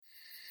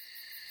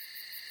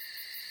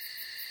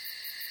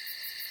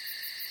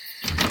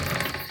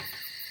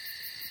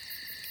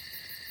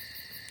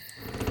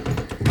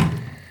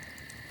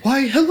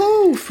Why,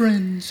 hello,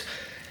 friends.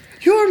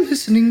 You're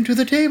listening to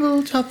the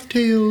Tabletop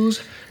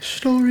Tales,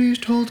 stories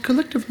told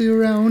collectively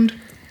around,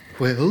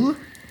 well,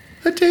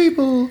 a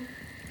table.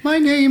 My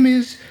name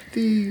is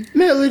the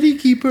Melody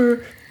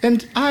Keeper,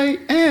 and I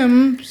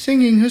am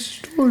singing a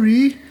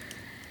story,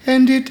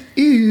 and it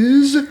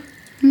is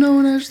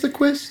known as the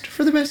quest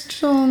for the best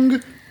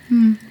song.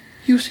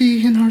 You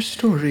see, in our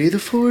story, the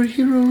four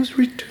heroes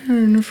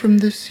return from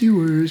the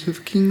sewers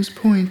of King's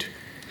Point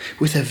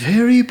with a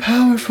very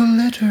powerful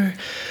letter,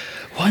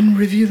 one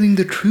revealing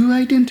the true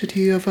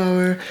identity of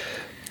our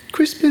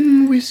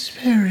Crispin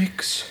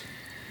Wisperix.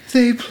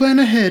 They plan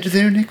ahead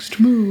their next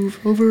move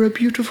over a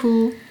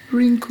beautiful,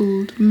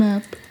 wrinkled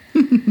map.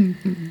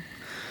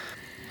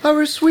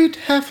 Our sweet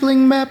halfling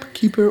map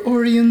keeper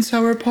orients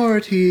our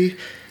party.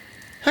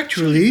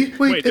 Actually,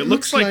 wait, it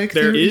looks like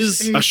there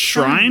is a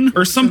shrine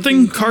or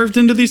something carved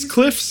into these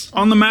cliffs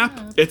on the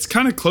map. It's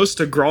kind of close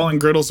to Grawl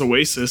and Griddle's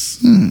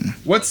oasis.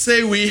 Let's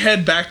say we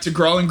head back to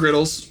Grawl and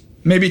Griddle's,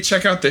 maybe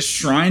check out this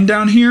shrine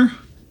down here,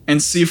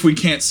 and see if we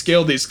can't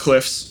scale these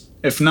cliffs.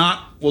 If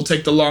not, we'll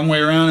take the long way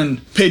around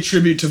and pay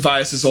tribute to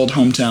Vias's old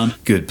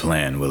hometown. Good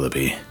plan,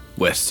 Willoughby.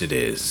 West it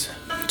is,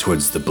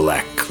 towards the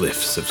black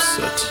cliffs of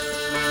soot.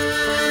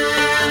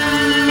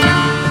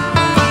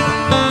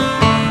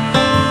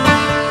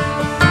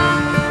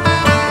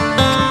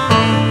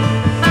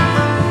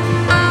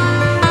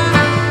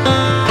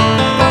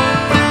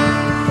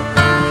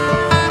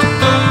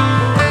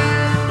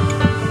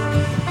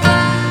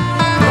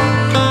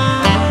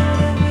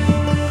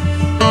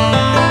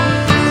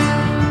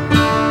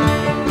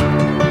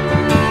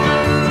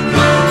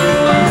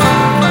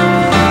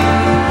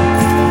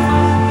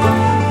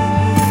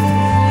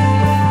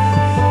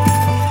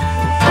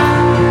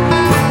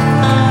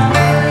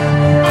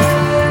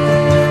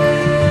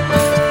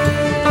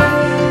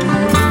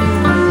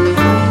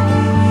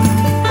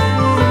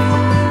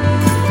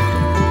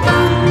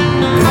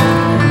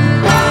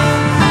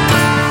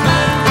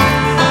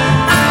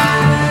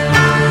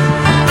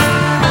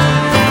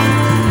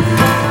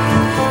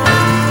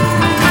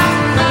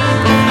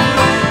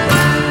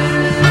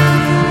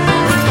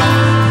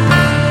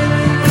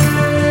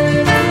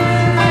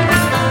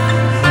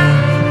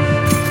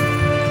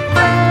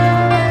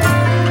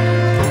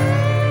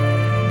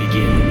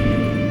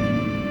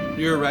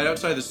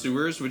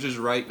 Which is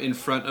right in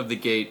front of the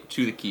gate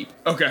to the keep.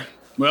 Okay,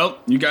 well,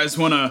 you guys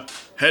want to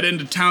head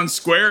into town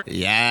square?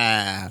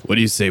 Yeah. What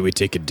do you say we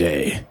take a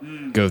day?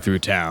 Go through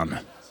town,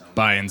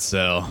 buy and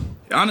sell.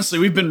 Honestly,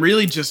 we've been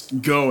really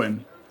just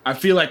going. I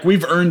feel like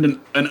we've earned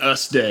an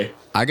us day.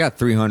 I got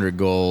 300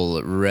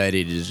 gold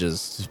ready to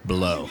just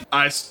blow.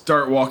 I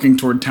start walking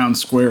toward town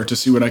square to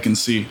see what I can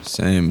see.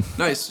 Same.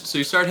 Nice. So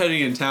you start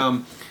heading in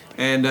town,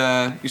 and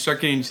you start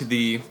getting to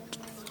the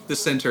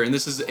center, and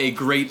this is a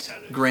great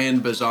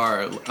grand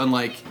bazaar,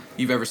 unlike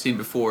you've ever seen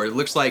before. It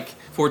looks like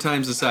 4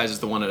 times the size as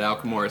the one at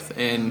Alchemorth,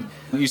 and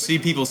you see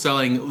people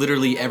selling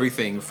literally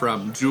everything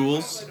from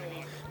jewels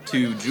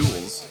to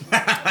jewels.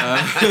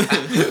 Yeah,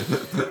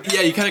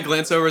 you kind of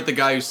glance over at the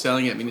guy who's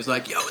selling it, and he's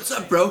like, "Yo, what's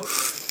up, bro?"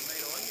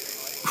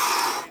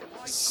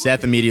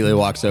 Seth immediately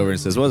walks over and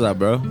says, "What's up,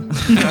 bro?"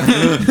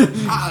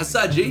 What's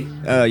up, G?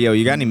 Yo,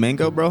 you got any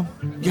mango, bro?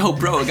 Yo,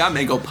 bro, I got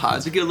mango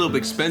pies. They get a little bit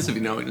expensive,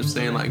 you know what I'm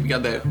saying? Like, we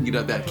got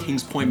that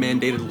King's Point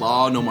mandated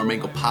law, no more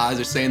mango pies.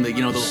 They're saying that,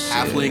 the little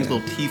halflings,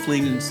 little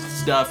tieflings and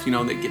stuff, they're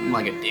getting,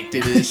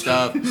 addicted to this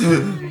stuff.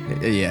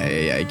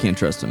 Yeah, you can't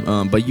trust him.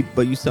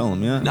 But you sell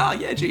them, yeah? Nah,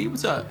 yeah, G,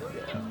 what's up?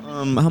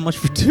 How much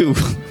for 2?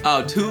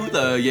 Oh, 2?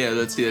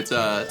 Let's see, it's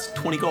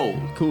 20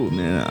 gold. Cool,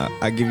 man.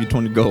 I give you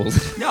 20 gold.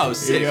 No,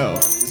 sick. Yo.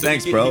 So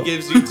Thanks, bro. He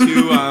gives you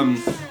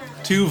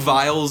 2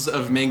 vials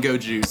of mango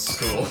juice.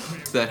 Cool.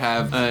 That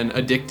have an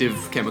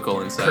addictive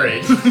chemical inside.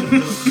 Great.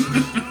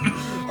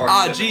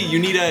 Gee, you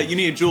need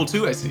a jewel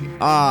too, I see.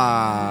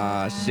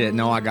 Shit.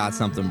 No, I got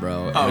something,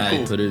 bro. Oh, and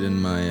cool. I put it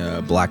in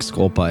my black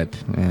skull pipe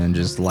and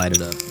just light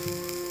it up.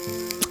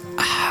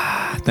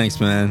 Thanks,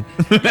 man.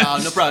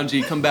 No problem,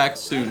 G. Come back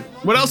soon.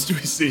 What else do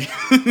we see?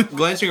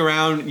 Glancing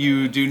around,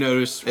 you do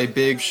notice a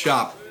big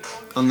shop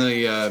on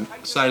the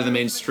side of the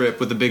main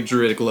strip with a big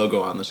druidic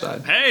logo on the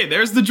side. Hey,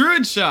 there's the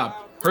druid shop.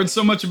 Heard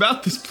so much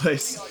about this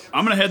place.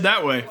 I'm gonna head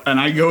that way, and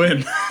I go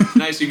in.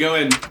 Nice, you go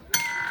in.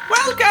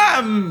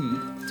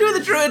 Welcome to the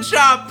druid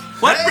shop.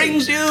 What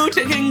brings you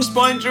to King's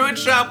Point Druid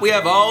Shop? We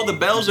have all the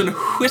bells and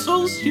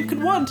whistles you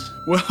could want.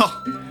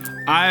 Well,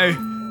 I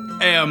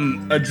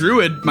am a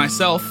druid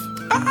myself.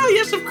 Ah,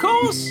 yes, of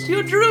course.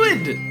 You're a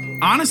druid.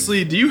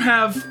 Honestly, do you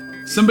have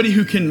somebody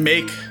who can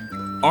make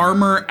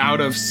armor out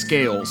of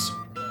scales?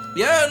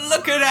 You're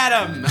looking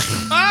at him.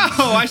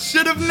 Oh, I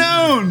should have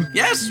known.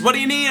 Yes, what do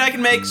you need? I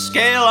can make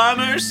scale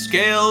armor,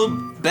 scale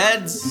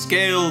beds,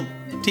 scale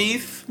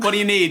teeth. What do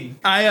you need?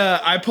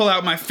 I pull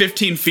out my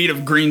 15 feet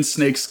of green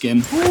snake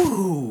skin.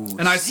 Ooh,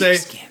 and I say,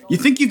 snakeskin. you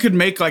think you could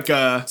make like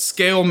a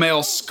scale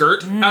mail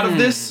skirt out of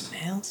this?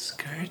 Mail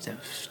skirt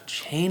of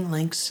chain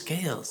link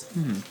scales.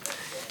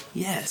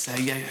 Yes, I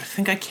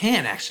think I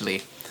can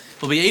actually.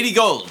 Will be 80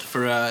 gold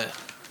for a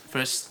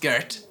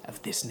skirt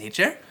of this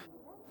nature.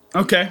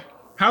 Okay.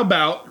 How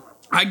about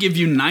I give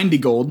you 90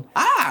 gold.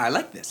 I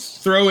like this.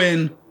 Throw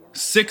in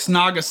 6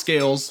 Naga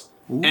scales,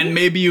 and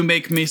maybe you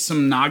make me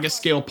some Naga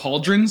scale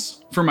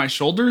pauldrons for my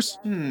shoulders.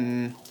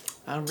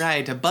 All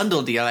right, a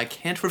bundle deal I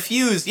can't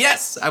refuse.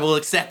 Yes, I will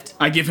accept.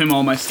 I give him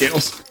all my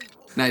scales.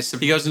 Nice. So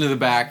he goes into the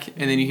back,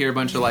 and then you hear a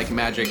bunch of like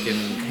magic and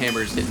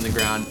hammers hitting the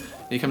ground.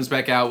 And he comes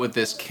back out with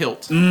this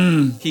kilt.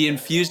 He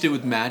infused it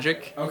with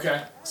magic.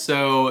 Okay.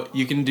 So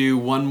you can do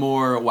 1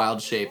 more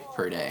wild shape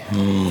per day.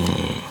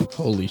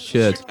 Holy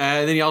shit.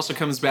 And then he also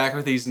comes back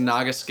with these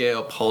Naga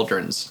scale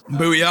pauldrons.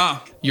 Booyah.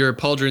 Your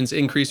pauldrons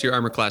increase your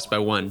armor class by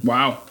 1.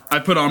 Wow. I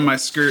put on my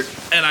skirt,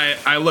 and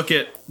I look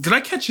at... Did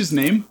I catch his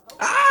name?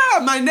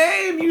 Ah, my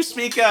name you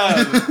speak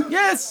of.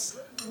 Yes.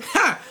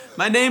 Ha,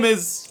 my name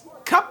is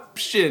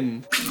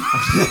Cupshin.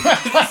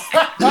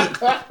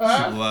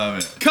 Love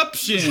it.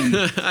 Cupshin.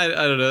 I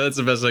don't know. That's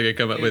the best I could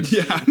come up with.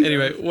 Yeah.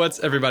 Anyway, what's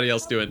everybody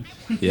else doing?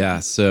 Yeah,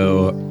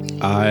 so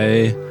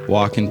I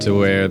walk into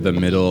where the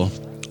middle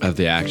of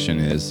the action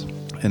is,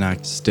 and I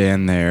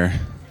stand there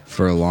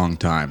for a long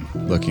time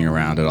looking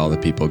around at all the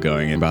people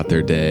going about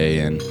their day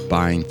and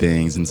buying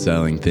things and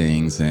selling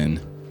things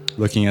and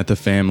looking at the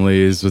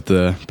families with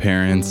the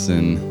parents,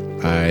 and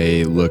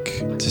I look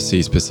to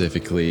see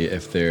specifically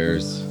if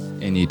there's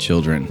any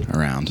children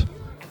around.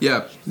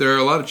 Yeah, there are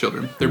a lot of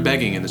children. They're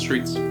begging in the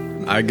streets.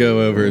 I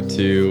go over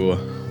to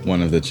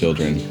one of the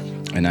children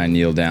and I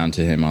kneel down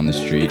to him on the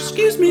street.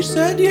 Excuse me,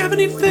 sir, do you have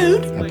any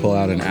food? I pull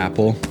out an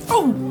apple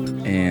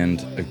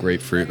and a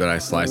grapefruit that I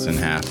slice in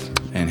half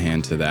and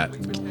hand to that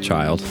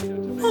child.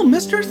 Oh,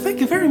 mister, thank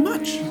you very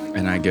much.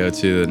 And I go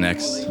to the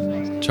next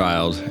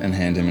child and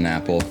hand him an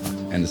apple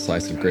and a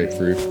slice of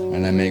grapefruit.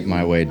 And I make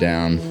my way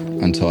down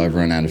until I've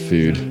run out of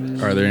food.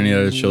 Are there any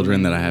other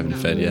children that I haven't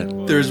fed yet?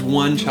 There's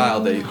one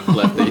child that you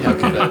left that you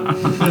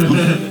haven't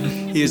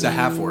fed. He is a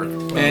half-orc,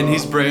 and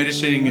he's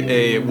brandishing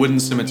a wooden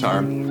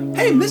scimitar.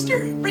 Hey, mister,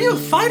 are you a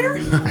fighter?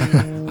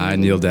 I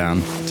kneel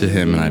down to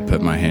him and I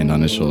put my hand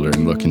on his shoulder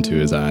and look into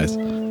his eyes.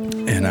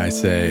 And I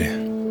say,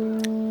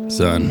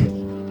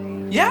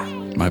 son, Yeah?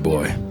 my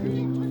boy,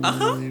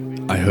 Uh-huh.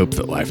 I hope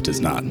that life does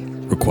not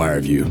require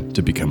of you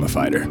to become a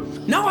fighter.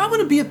 No, I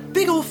want to be a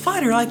big old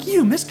fighter like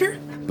you, mister.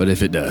 But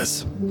if it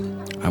does,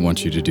 I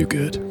want you to do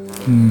good.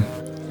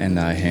 And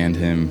I hand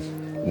him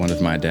one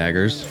of my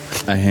daggers.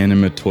 I hand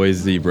him a toy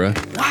zebra,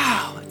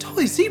 Wow, a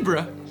toy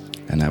zebra.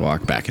 and I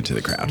walk back into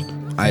the crowd.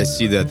 I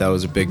see that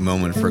was a big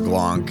moment for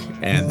Glonk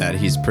and that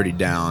he's pretty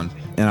down.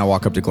 And I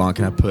walk up to Glonk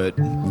and I put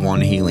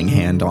 1 healing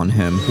hand on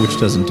him, which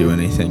doesn't do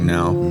anything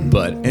now,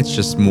 but it's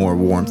just more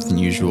warmth than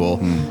usual,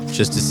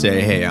 just to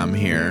say, hey, I'm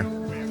here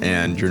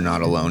and you're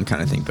not alone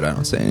kind of thing, but I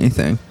don't say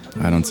anything.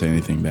 I don't say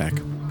anything back.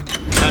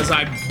 As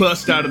I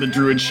bust out of the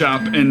druid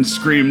shop and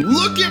scream,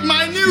 look at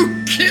my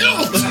new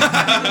kilt!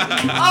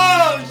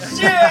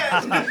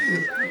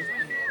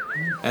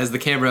 As the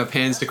camera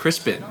pans to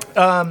Crispin.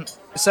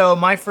 So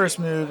my first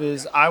move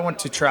is I want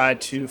to try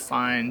to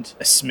find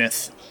a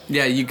smith.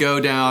 Yeah, you go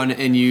down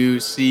and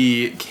you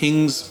see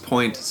King's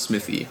Point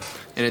Smithy,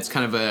 and it's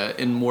kind of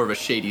in more of a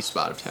shady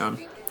spot of town.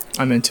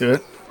 I'm into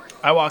it.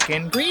 I walk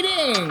in.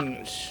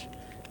 Greetings,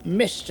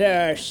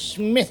 Mr.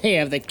 Smithy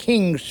of the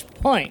King's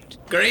Point.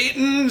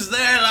 Greetings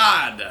there,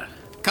 lad.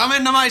 Come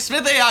into my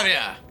smithy, have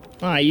ya?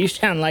 Ah, you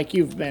sound like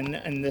you've been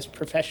in this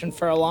profession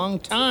for a long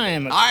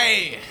time.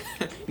 Aye,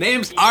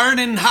 name's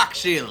Arden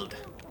Hackshield.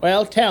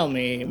 Well, tell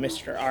me,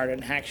 Mr.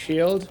 Arden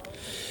Hackshield.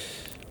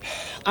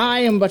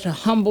 I am but a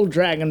humble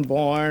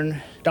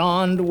dragonborn,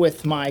 donned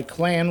with my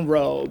clan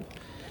robe.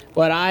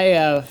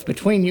 But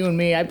between you and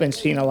me, I've been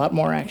seeing a lot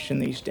more action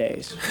these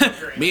days.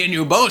 Me and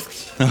you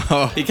both.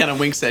 He kind of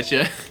winks at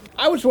you.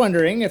 I was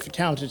wondering if a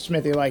talented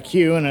smithy like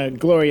you in a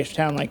glorious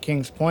town like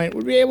King's Point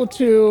would be able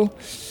to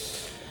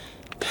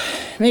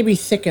maybe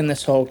thicken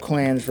this whole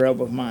clan's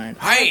robe of mine.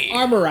 Aye.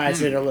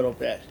 Arborize it a little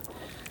bit.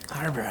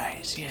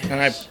 Arborize, yeah.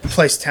 And I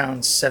place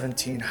down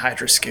 17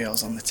 Hydra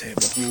scales on the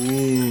table.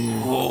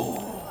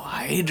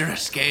 Hydra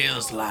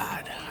scales,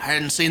 lad. I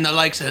hadn't seen the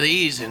likes of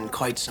these in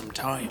quite some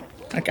time.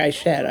 Like I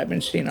said, I've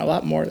been seeing a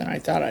lot more than I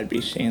thought I'd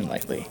be seeing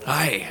lately.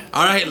 Aye.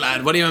 All right,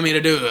 lad. What do you want me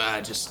to do?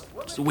 Just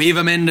weave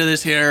them into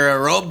this here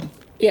robe?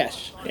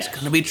 Yes. It's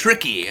gonna be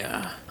tricky.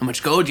 How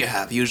much gold you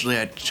have? Usually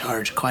I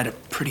charge quite a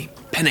pretty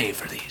penny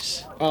for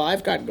these. Well,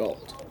 I've got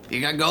gold. You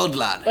got gold,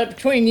 lad? But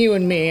between you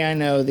and me, I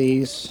know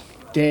these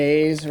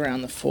days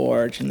around the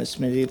forge and the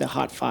smithy, the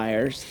hot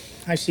fires.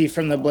 I see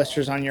from the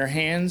blisters on your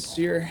hands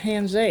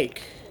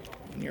ache.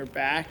 And your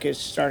back is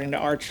starting to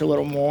arch a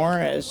little more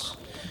as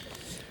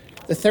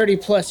the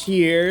 30-plus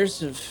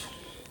years of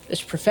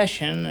this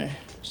profession are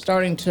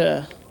starting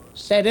to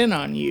set in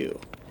on you.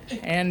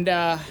 And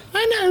I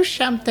know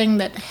something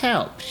that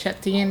helps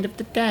at the end of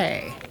the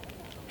day.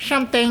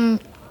 Something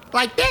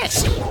like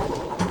this.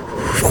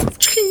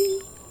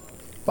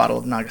 Bottle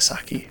of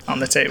Nagasaki on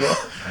the table.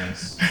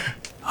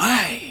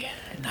 Aye,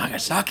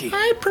 Nagasaki.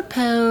 I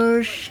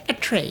propose a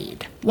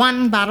trade.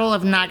 1 bottle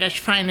of Naga's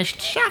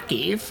finest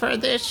sake for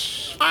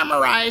this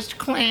armorized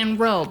clan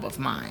robe of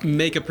mine.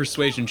 Make a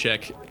persuasion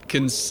check,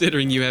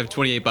 considering you have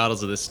 28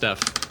 bottles of this stuff.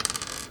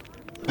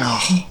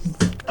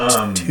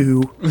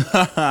 2.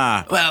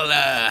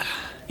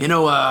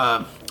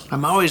 Well,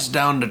 I'm always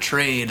down to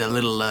trade a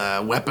little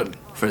weapon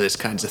for this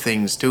kinds of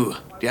things, too. Do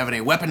you have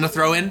any weapon to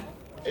throw in?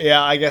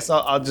 Yeah, I guess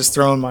I'll just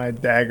throw in my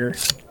dagger.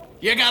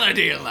 You got a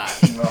deal, lad.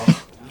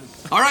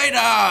 All right,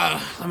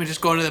 let me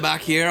just go into the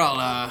back here.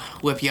 I'll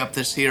whip you up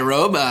this here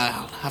robe.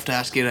 I'll have to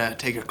ask you to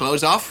take your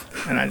clothes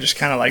off. And I just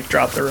kind of like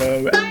drop the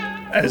robe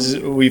as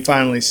we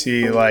finally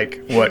see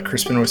like what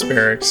Crispin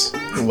Whisperix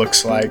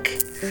looks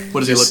like.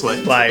 What does he look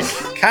like? Like,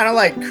 kind of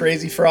like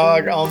Crazy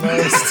Frog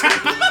almost.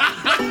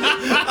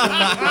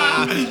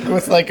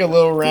 With like a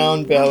little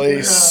round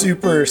belly,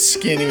 super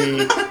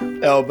skinny,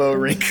 elbow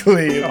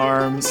wrinkly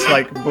arms,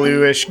 like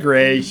bluish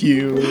gray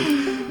hue.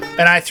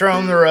 And I throw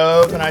him the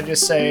robe and I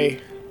just say,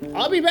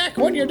 I'll be back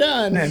when you're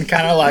done. And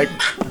kind of like,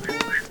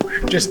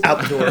 just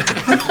out the door.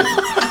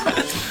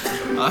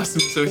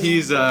 Awesome. So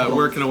he's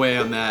working away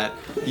on that.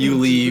 You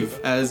leave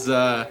as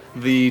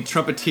the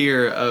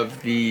trumpeter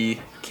of the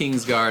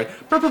Kingsguard.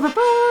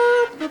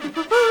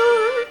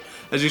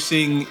 As you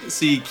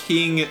see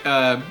King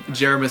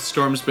Jeremith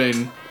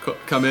Stormsbane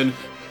come in.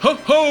 Ho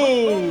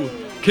ho!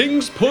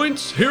 King's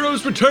Point's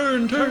heroes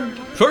returned.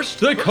 First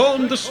they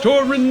calmed the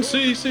storm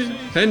sea,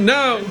 and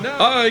now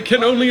I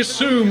can only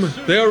assume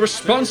they are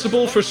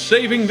responsible for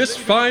saving this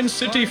fine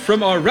city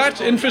from our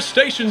rat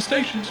infestation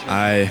stations.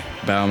 I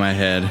bow my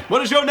head.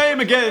 What is your name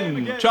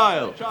again,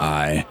 child?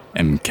 I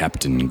am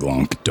Captain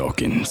Glonk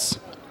Dawkins.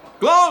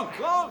 Glonk!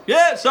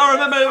 Yes, I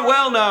remember it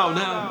well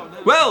now.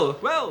 Well,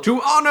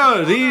 to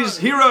honor these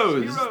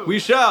heroes, we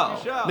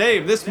shall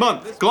name this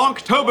month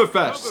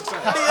Glonktoberfest.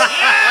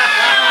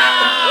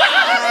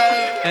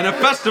 And a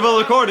festival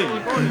accordingly.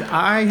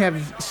 I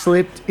have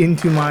slipped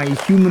into my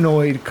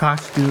humanoid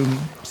costume,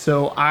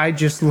 so I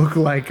just look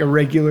like a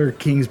regular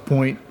Kings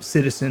Point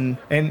citizen,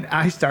 and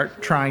I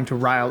start trying to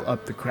rile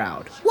up the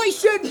crowd. We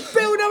should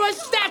build him a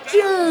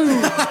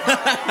statue!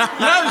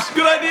 Yes,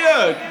 good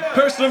idea,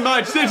 person of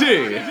my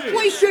city.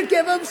 We should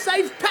give him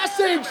safe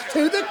passage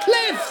to the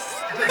cliffs!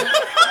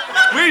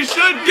 We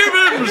should give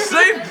him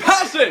safe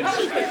passage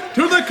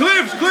to the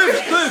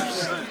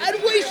cliffs.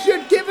 And we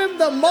should give him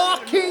the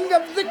marking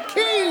of the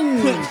king!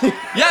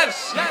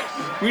 Yes,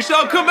 we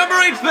shall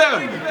commemorate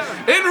them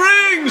in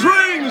rings.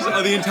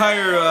 The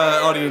entire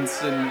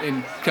audience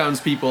and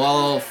townspeople,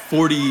 all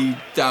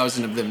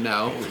 40,000 of them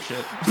now. Holy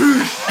shit.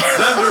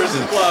 Thunderous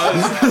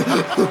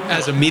applause.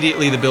 As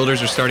immediately the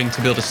builders are starting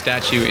to build a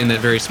statue in that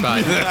very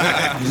spot,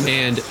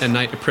 and a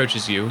knight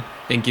approaches you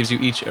and gives you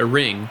each a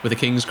ring with a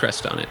king's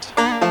crest on it.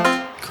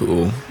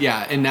 Cool.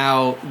 Yeah, and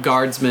now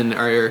guardsmen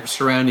are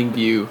surrounding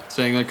you,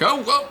 saying like,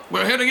 "Oh, well,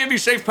 we're here to give you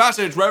safe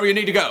passage wherever you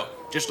need to go.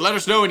 Just let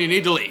us know when you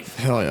need to leave."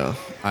 Hell yeah.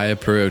 I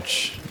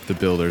approach the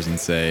builders and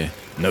say,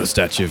 no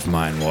statue of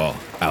mine will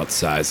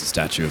outsize the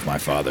statue of my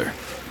father.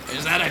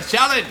 Is that a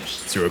challenge?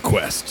 It's a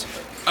request.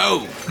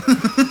 Oh.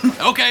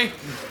 Okay.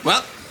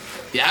 Well,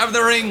 you have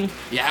the ring,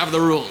 you have the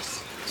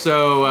rules.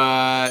 So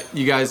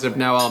you guys have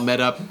now all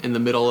met up in the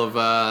middle of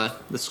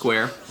the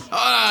square.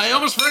 I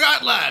almost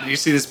forgot, lad. You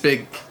see this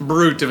big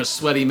brute of a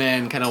sweaty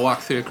man kind of walk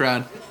through the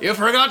crowd. You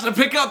forgot to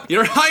pick up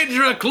your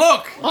Hydra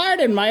cloak.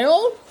 Pardon, my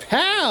old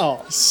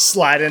pal.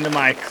 Slide into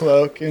my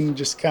cloak and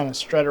just kind of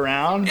strut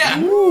around.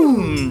 Yeah.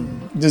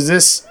 Does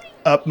this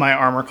up my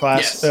armor class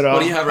Yes. at all?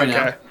 What do you have right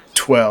now?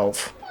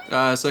 12.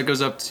 So it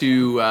goes up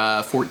to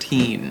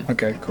 14.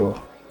 Okay,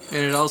 cool.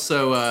 And it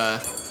also,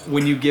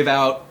 when you give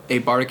out a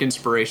bardic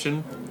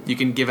inspiration, you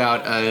can give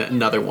out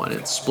another one.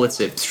 It splits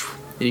it,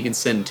 and you can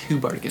send 2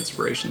 bardic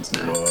inspirations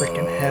now.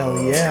 Freaking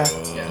hell yeah.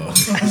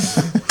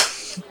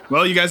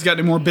 Well, you guys got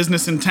any more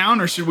business in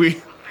town, or should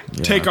we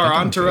take our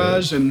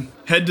entourage and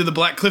head to the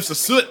Black Cliffs of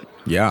Soot?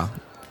 Yeah,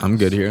 I'm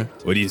good here.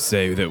 What do you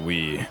say that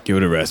we give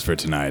it a rest for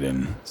tonight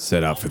and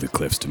set out for the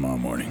cliffs tomorrow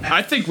morning?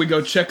 I think we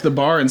go check the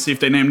bar and see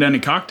if they named any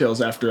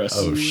cocktails after us.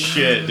 Oh,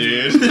 shit,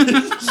 dude.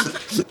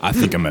 I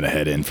think I'm going to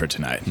head in for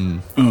tonight.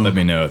 Let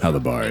me know how the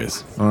bar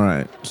is. All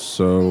right,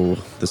 so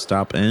the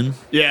stop in?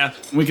 Yeah,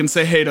 we can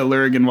say hey to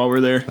Lurigan while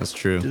we're there. That's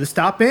true. To the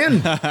stop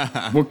in.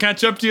 We'll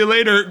catch up to you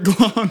later,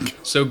 Glonk.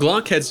 So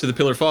Glonk heads to the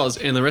Pillar Falls,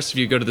 and the rest of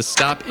you go to the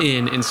Stop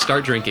Inn and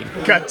start drinking.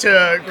 Got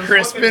to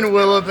Crispin,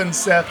 Willib, and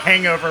Seth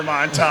hangover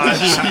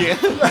montage.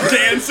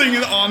 Dancing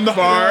on the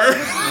bar.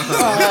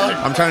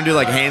 I'm trying to do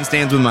like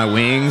handstands with my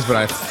wings, but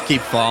I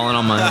keep falling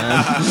on my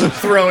head.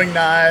 Throwing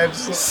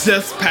knives.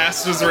 Seth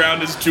passes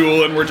around his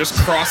jewel and we're just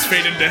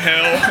crossfaded to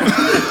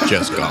hell.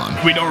 Just gone.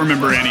 We don't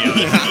remember any of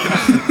it.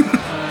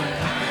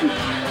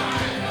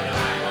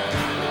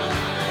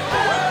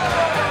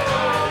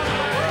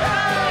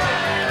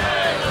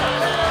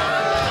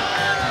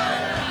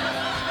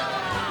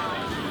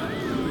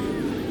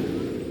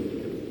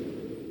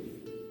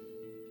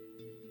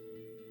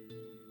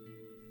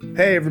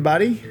 Hey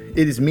everybody,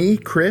 it is me,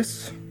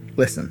 Chris.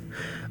 Listen,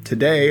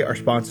 today our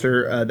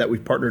sponsor that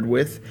we've partnered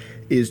with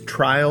is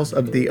Trials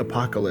of the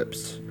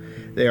Apocalypse.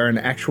 They are an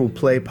actual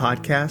play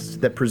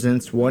podcast that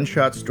presents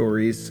one-shot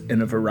stories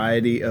in a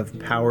variety of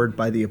powered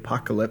by the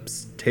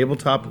apocalypse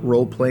tabletop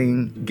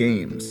role-playing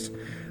games.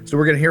 So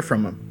we're going to hear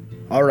from them.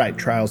 All right,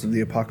 Trials of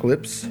the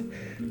Apocalypse,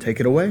 take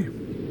it away.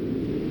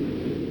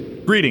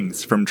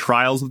 Greetings from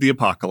Trials of the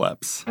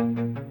Apocalypse.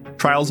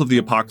 Trials of the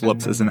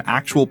Apocalypse is an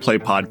actual play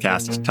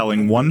podcast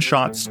telling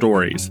one-shot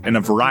stories in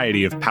a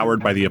variety of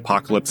Powered by the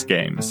Apocalypse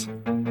games,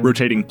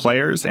 rotating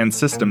players and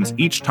systems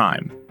each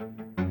time.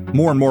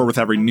 More and more with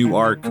every new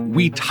arc,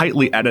 we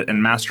tightly edit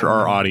and master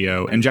our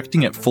audio,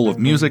 injecting it full of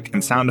music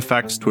and sound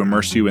effects to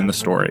immerse you in the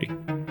story.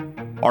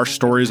 Our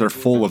stories are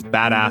full of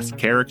badass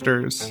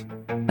characters.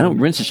 I don't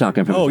rinse a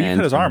shotgun from his hand. Oh, you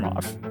cut his arm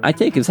off. I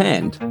take his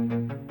hand.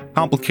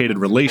 Complicated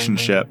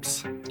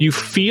relationships. You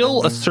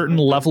feel a certain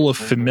level of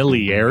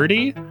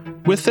familiarity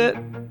with it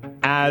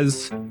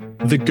as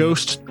the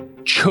ghost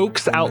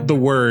chokes out the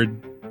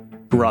word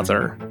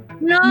brother.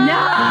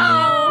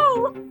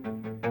 No!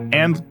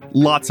 And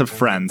lots of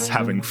friends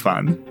having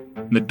fun.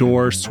 The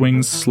door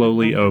swings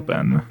slowly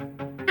open.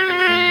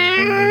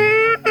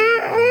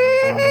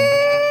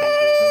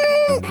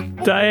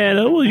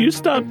 Diana, will you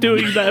stop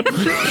doing that?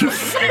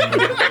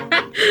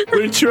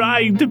 We're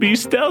trying to be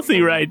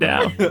stealthy right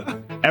now.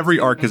 Every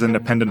arc is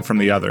independent from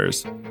the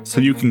others,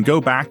 so you can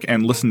go back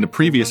and listen to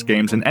previous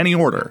games in any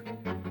order.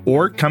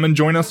 Or come and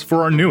join us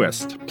for our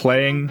newest,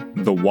 playing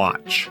The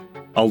Watch,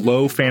 a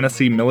low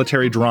fantasy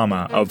military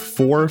drama of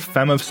 4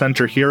 Femme of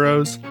Center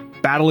heroes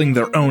battling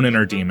their own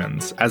inner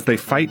demons as they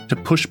fight to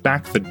push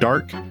back the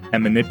dark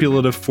and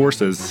manipulative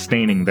forces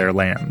staining their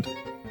land.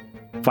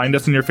 Find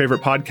us in your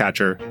favorite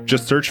podcatcher.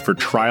 Just search for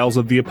Trials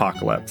of the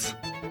Apocalypse.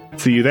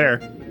 See you there.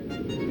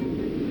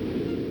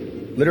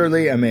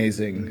 Literally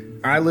amazing.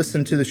 I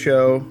listened to the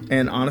show,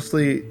 and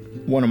honestly,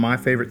 one of my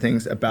favorite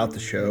things about the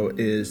show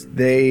is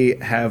they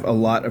have a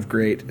lot of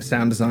great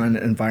sound design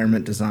and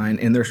environment design,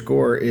 and their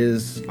score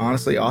is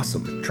honestly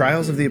awesome.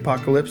 Trials of the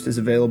Apocalypse is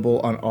available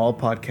on all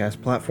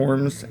podcast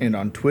platforms and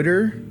on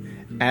Twitter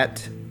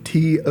at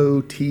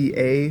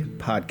TOTA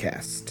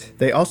Podcast.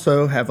 They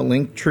also have a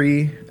link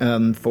tree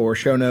for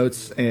show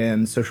notes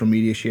and social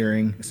media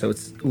sharing. So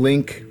it's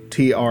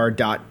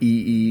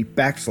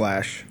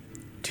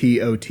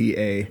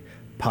linktr.ee/TOTA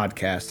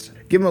Podcast.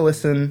 Give them a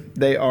listen.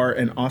 They are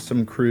an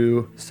awesome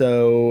crew.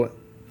 So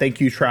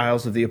thank you,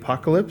 Trials of the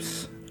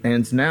Apocalypse.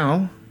 And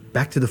now,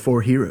 back to the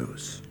 4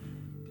 heroes.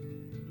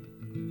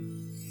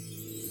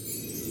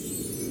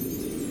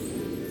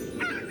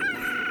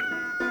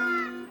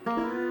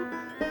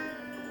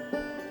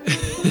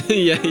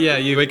 Yeah,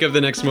 you wake up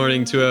the next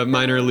morning to a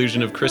minor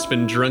illusion of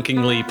Crispin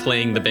drunkenly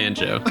playing the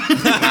banjo.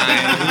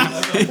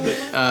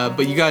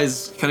 But you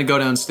guys kind of go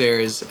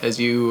downstairs as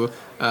you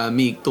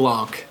meet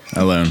Glonk.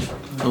 Alone.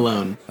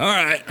 All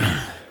right.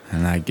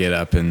 And I get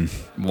up and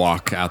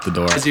walk out the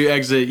door. As you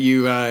exit,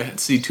 you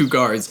see 2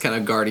 guards kind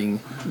of guarding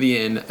the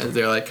inn as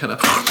they're like kind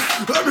of...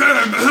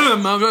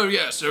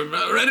 Yes,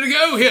 ready to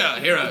go? Here,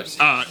 heroes.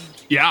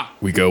 Yeah.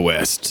 We go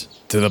west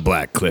to the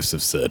Black Cliffs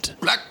of Soot.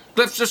 Black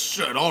Cliffs of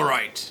Soot. All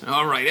right,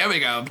 here we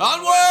go.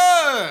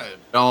 Onward!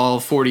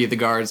 All 40 of the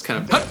guards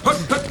kind of...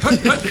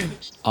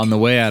 On the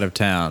way out of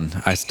town,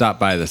 I stop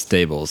by the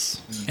stables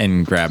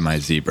and grab my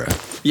zebra.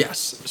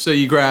 Yes, so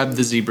you grab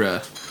the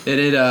zebra, and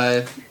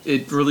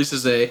it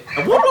releases in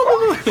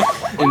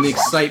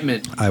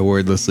excitement. I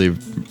wordlessly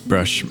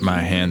brush my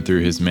hand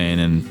through his mane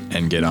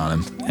and get on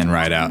him and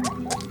ride out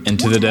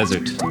into the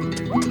desert.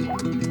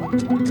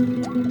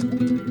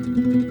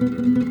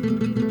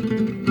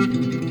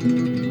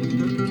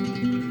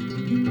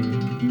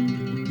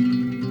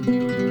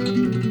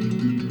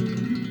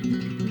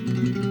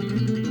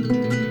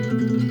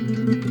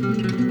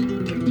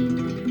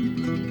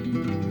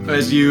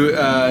 As you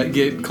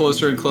get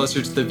closer and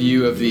closer to the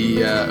view of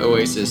the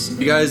oasis,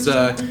 you guys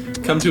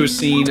come to a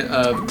scene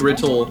of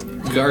Grittle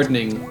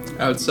gardening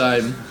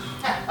outside,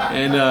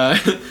 and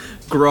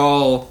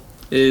Grawl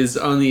is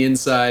on the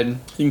inside. You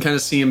can kind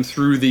of see him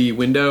through the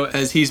window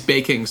as he's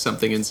baking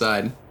something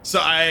inside. So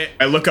I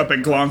look up at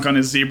Glonk on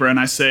his zebra and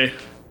I say,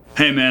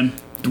 hey man,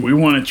 do we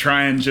want to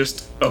try and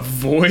just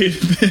avoid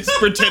this?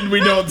 Pretend we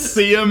don't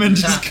see him and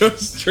just go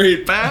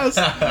straight past?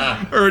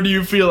 Or do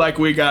you feel like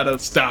we gotta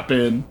stop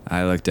in?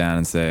 I look down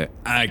and say,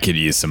 I could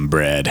use some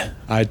bread.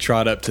 I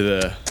trot up to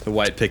the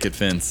white picket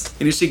fence.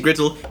 And you see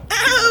Grittle.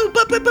 Oh,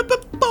 but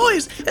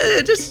boys,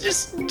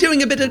 just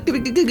doing a bit of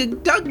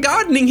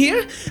gardening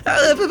here.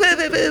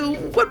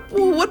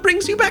 What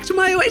brings you back to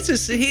my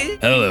oasis here?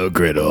 Hello,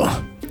 Griddle.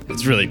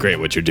 It's really great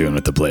what you're doing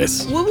with the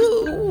place.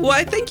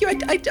 Why, thank you.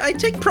 I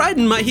take pride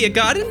in my here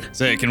garden.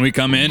 Say, can we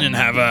come in and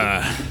have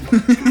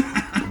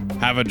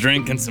a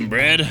drink and some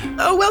bread?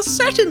 Oh, well,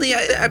 certainly.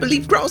 I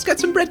believe Grawl's got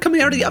some bread coming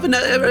out of the oven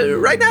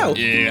right now.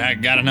 Yeah, I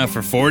got enough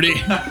for 40.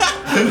 He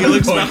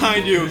looks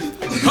behind you.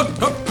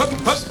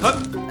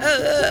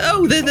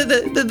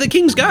 The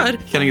King's Guard.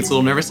 Kind of gets a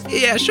little nervous.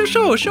 Yeah, sure.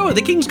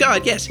 The King's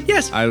Guard,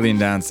 yes. I lean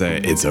down and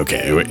say, It's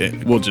okay.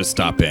 We'll just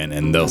stop in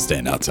and they'll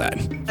stand outside.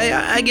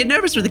 I get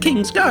nervous with the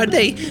King's Guard.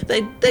 They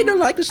don't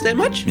like us that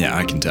much. Yeah,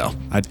 I can tell.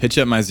 I'd hitch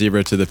up my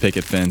zebra to the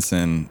picket fence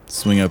and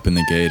swing open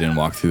the gate and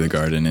walk through the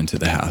garden into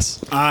the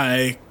house.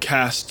 I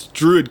cast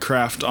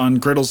Druidcraft on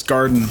Griddle's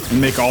garden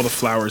and make all the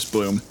flowers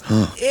bloom.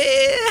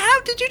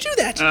 How did you do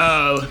that?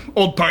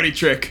 Old party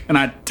trick. And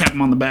I tap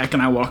him on the back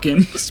and I walk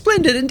in.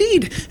 Splendid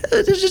indeed.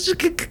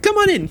 come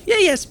on in. Yeah,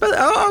 yes, but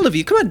all of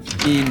you, come on.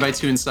 He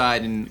invites you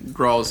inside, and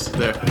Grawl's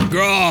there.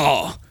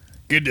 Grawl,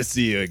 good to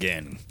see you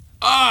again.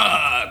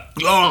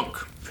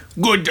 Glonk,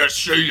 good to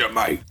see you,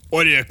 mate.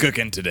 What are you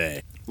cooking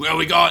today? Well,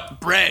 we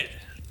got bread,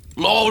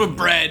 load of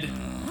bread,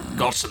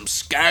 got some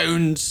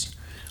scones,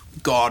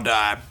 got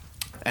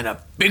and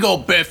a big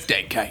old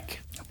birthday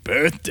cake.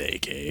 Birthday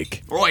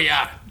cake? Oh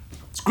yeah,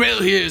 it's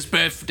Griddle here's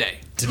birthday.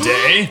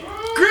 Today?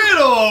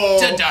 Griddle!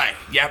 Today,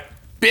 yep.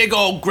 Big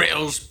old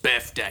Griddle's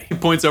birthday. He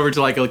points over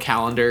to like a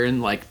calendar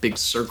and like big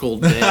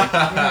circled day.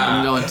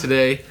 And on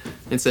today,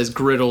 it says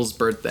Griddle's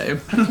birthday.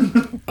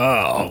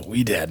 Oh,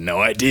 we had no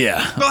idea.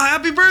 Well,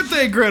 happy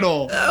birthday,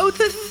 Griddle! Oh,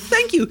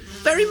 thank you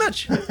very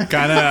much.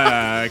 Kind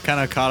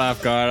of caught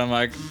off guard. I'm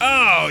like,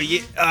 oh,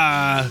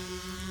 yeah,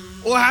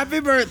 well, happy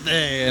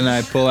birthday. And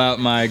I pull out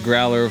my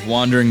growler of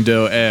Wandering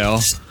Doe Ale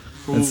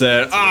and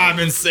said, I've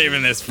been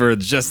saving this for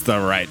just the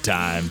right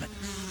time.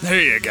 There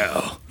you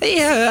go.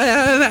 Hey,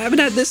 I haven't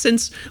had this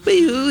since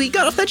we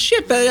got off that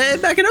ship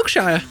back in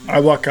Oakshire. I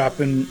walk up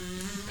and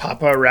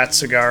pop a rat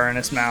cigar in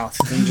his mouth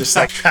and just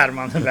like pat him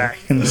on the back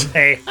and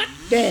say, "Hot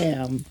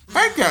damn."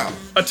 Thank you.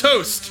 A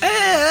toast.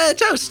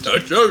 Toast.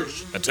 A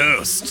toast. A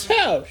toast.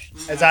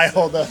 Toast. As I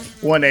hold up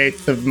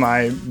 1/8 of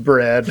my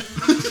bread.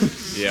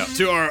 Yeah.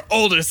 To our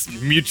oldest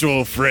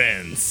mutual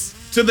friends.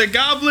 To the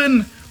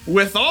goblin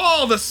with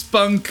all the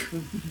spunk.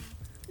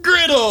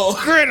 Griddle.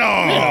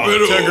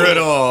 Griddle. To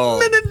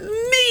Griddle.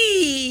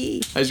 Me.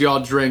 As you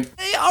all drink.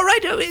 Hey, all right.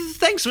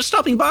 Thanks for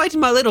stopping by to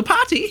my little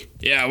party.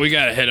 Yeah, we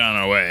gotta head on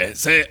our way.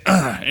 Say,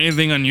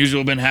 anything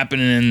unusual been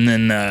happening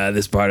in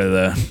this part of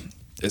the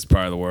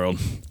world?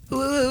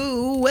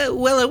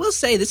 Well, I will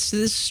say this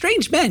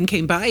strange man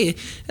came by.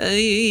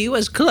 He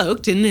was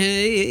cloaked and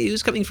he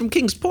was coming from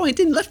King's Point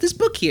and left this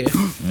book here.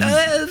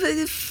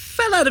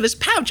 Fell out of his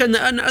pouch on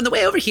the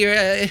way over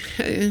here.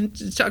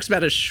 Talks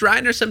about a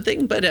shrine or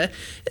something, but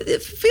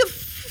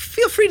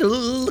feel free to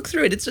look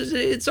through it.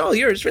 It's all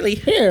yours, really.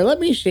 Here, let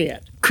me see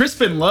it.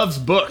 Crispin loves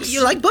books.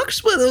 You like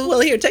books?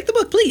 Well, here, take the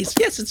book, please.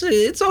 Yes,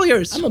 it's all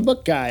yours. I'm a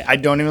book guy. I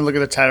don't even look at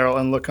the title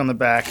and look on the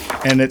back,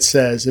 and it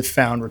says, "If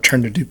found,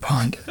 return to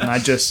DuPont." And I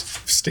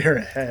just stare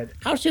ahead.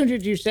 How soon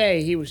did you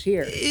say he was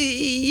here?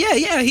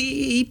 Yeah.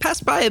 He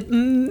passed by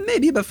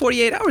maybe about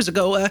 48 hours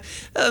ago.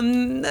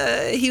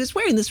 He was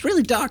wearing this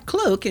really dark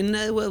cloak, and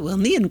well,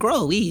 me and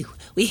Grohl,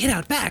 we hid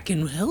out back,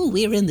 and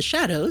we were in the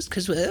shadows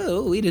because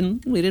we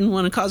didn't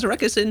want to cause a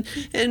ruckus, and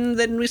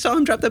then we saw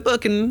him drop that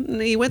book,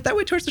 and he went that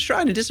way towards the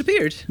shrine and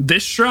disappeared.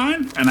 This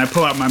shrine? And I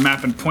pull out my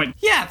map and point.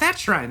 Yeah, that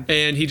shrine.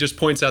 And he just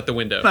points out the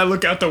window. I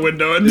look out the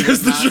window and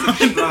there's the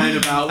shrine. Shrine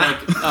about like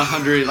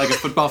 100, like a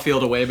football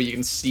field away, but you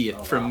can see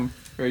it from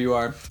where you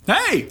are.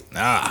 Hey!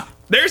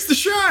 There's the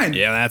shrine.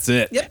 Yeah, that's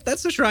it. Yep,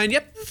 that's the shrine.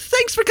 Yep.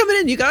 Thanks for coming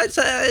in, you guys.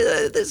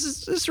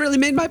 This really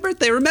made my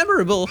birthday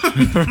memorable.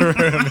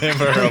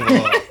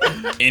 Memorable.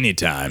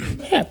 Anytime.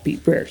 Happy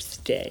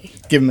birthday.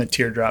 Give him a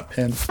teardrop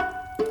pin.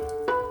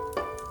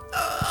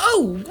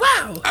 Oh,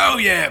 wow. Oh,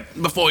 yeah.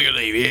 Before you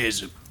leave,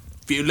 here's a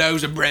few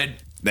loaves of bread.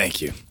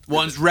 Thank you.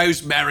 One's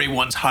rosemary,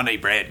 one's honey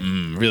bread.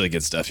 Really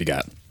good stuff you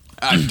got.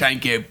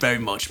 Thank you very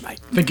much, mate.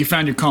 I think you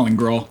found your calling,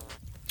 Grohl.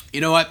 You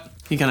know what?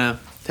 He kind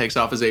of takes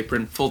off his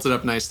apron, folds it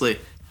up nicely.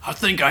 I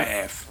think I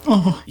have.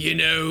 Oh. You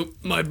know,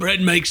 my bread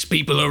makes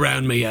people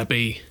around me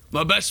happy.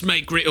 My best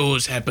mate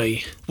Grittle's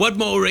happy. What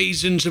more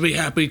reason to be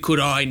happy could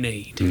I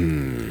need?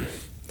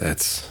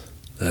 That's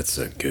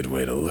a good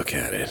way to look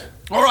at it.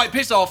 All right,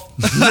 piss off.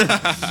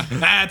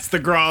 That's the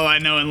Grohl I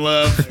know and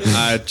love.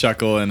 I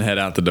chuckle and head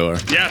out the door.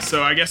 Yeah,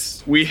 so I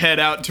guess we head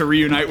out to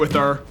reunite with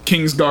our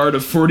King's Guard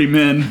of 40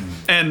 men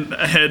and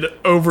head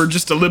over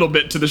just a little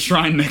bit to the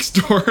shrine next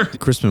door.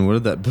 Crispin, what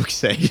did that book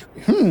say?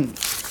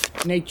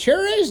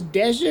 Natura's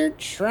Desert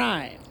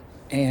Shrine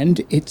and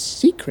its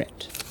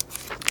secret.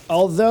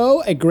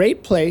 Although a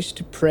great place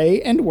to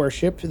pray and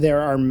worship,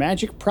 there are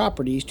magic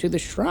properties to the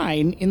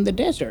shrine in the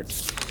desert.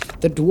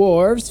 The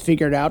dwarves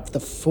figured out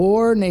the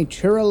 4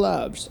 Natura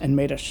loves and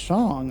made a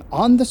song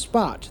on the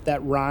spot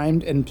that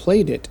rhymed and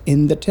played it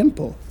in the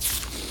temple.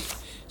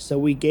 So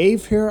we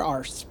gave her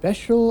our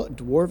special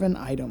dwarven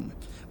item.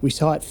 We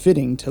saw it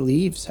fitting to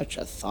leave such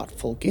a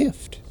thoughtful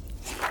gift.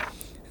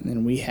 And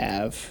then we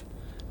have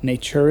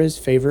Natura's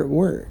favorite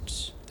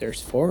words.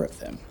 There's 4 of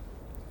them.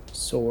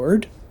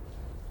 Sword,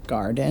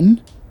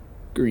 garden,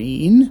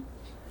 green,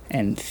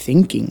 and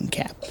thinking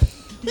cap.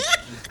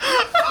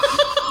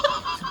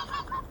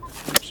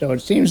 So it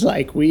seems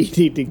like we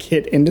need to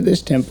get into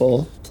this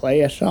temple,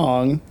 play a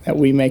song that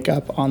we make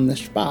up on the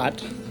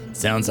spot.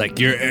 Sounds like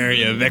your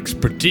area of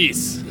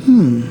expertise.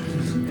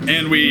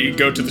 And we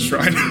go to the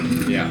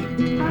shrine. Yeah.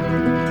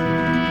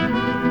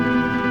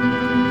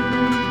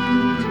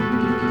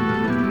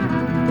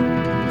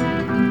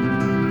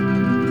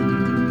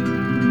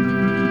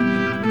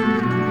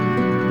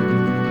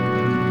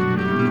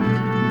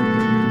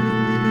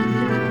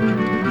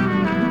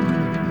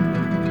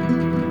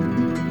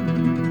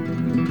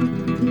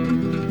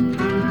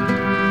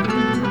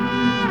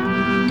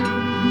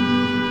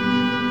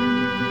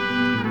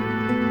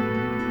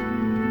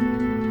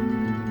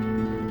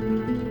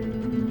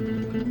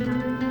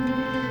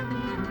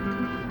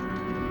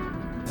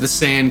 The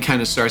sand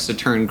kind of starts to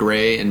turn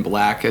gray and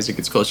black as it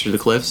gets closer to the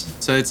cliffs.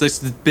 So it's this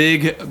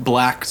big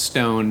black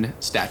stone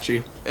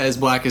statue, as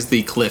black as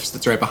the cliffs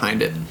that's right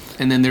behind it.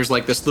 And then there's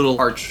like this little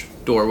arch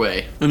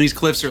doorway. And these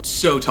cliffs are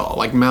so tall,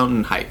 like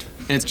mountain height.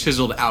 And it's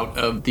chiseled out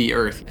of the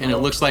earth. And it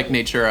looks like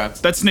Natura.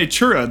 That's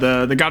Natura,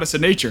 the goddess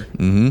of nature.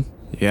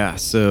 Yeah,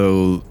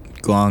 so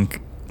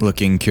Glonk,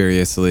 looking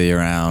curiously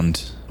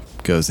around,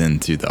 goes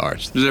into the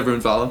arch. Does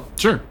everyone follow?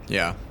 Sure.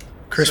 Yeah.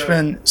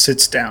 Crispin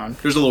sits down,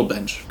 There's a little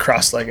bench.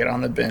 cross-legged on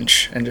the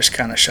bench, and just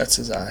kind of shuts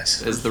his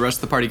eyes. As the rest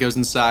of the party goes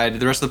inside,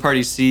 the rest of the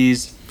party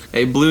sees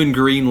a blue and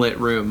green lit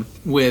room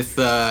with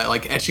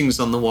like etchings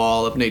on the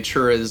wall of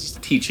Natura's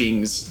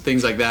teachings,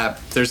 things like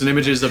that. There's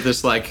images of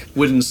this like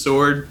wooden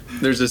sword.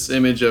 There's this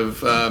image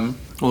of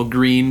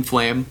green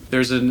flame.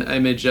 There's an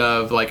image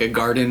of like a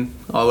garden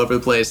all over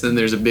the place. Then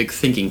there's a big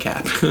thinking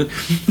cap. And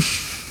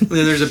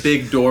then there's a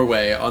big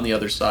doorway on the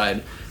other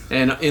side.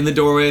 And in the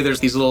doorway,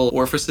 there's these little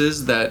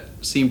orifices that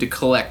seem to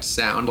collect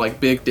sound, like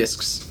big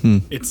discs.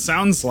 It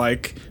sounds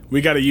like we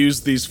got to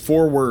use these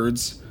 4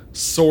 words,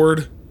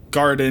 sword,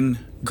 garden,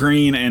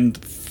 green, and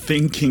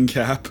thinking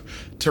cap,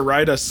 to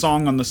write a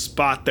song on the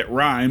spot that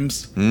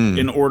rhymes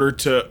in order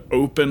to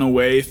open a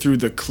way through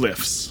the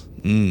cliffs.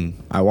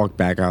 I walk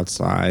back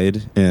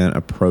outside and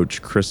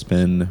approach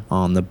Crispin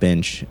on the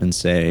bench and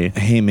say,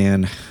 "Hey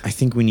man, I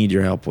think we need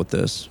your help with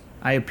this."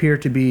 I appear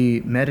to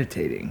be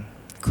meditating.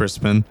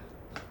 Crispin?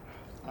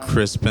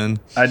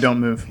 I don't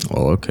move.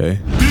 Well, okay.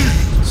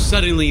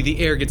 Suddenly, the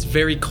air gets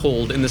very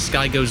cold and the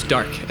sky goes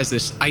dark as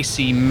this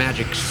icy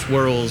magic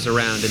swirls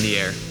around in the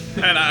air.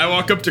 And I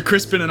walk up to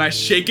Crispin and I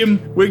shake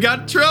him. We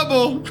got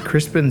trouble.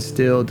 Crispin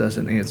still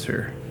doesn't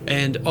answer.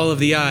 And all of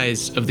the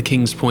eyes of the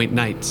King's Point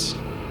Knights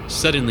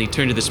suddenly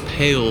turn to this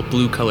pale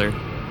blue color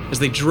as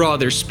they draw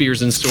their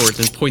spears and swords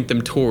and point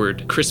them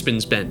toward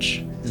Crispin's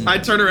bench. I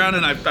turn around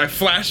and I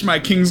flash my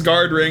King's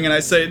Guard ring and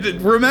I say,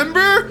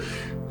 remember?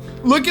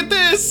 Look at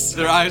this.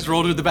 Their eyes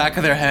roll to the back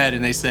of their head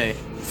and they say,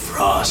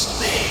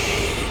 Frost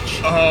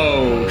Mage.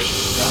 Oh,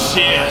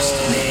 shit.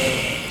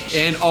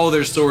 And all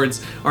their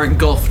swords are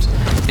engulfed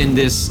in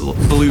this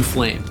blue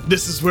flame.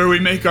 This is where we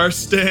make our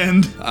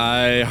stand.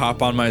 I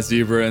hop on my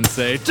zebra and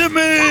say, "To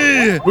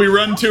me!" We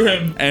run to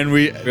him. And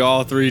we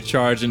all 3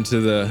 charge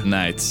into the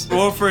knights.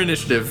 Roll for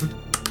initiative.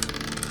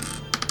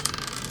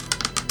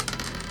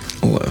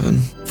 11.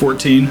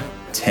 14.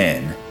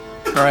 10.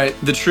 All right,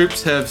 the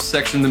troops have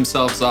sectioned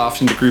themselves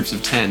off into groups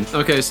of 10.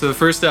 Okay, so the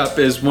first up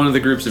is one of the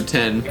groups of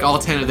 10. All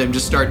 10 of them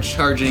just start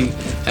charging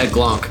at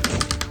Glonk.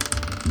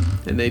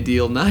 And they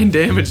deal 9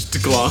 damage to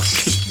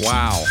Glonk.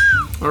 Wow.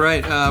 All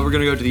right, we're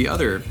gonna go to the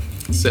other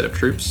set of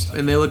troops,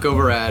 and they look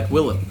over at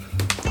Willem.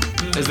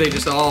 As they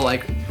just all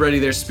like ready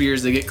their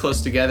spears, they get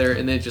close together,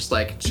 and they just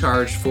like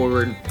charge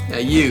forward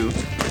at you.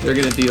 They're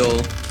gonna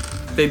deal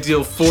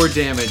 4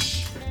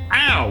 damage.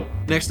 Ow!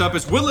 Next up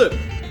is Willem.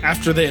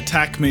 After they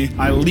attack me,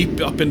 I leap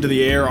up into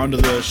the air onto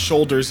the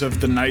shoulders of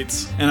the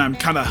knights, and I'm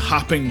kind of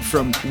hopping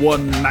from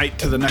one knight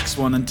to the next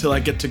one until I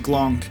get to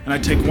Glonk. And I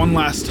take one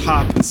last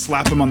hop and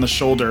slap him on the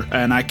shoulder,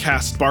 and I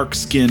cast Bark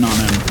Skin on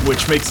him,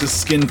 which makes his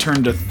skin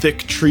turn to thick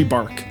tree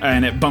bark,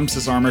 and it bumps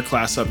his armor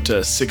class up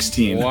to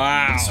 16.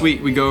 Wow.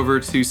 Sweet, we go over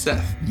to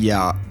Seth.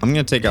 Yeah, I'm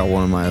gonna take out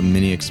one of my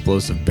mini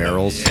explosive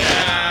barrels.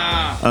 Yeah.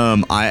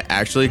 I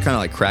actually kind of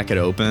like crack it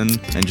open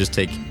and just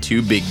take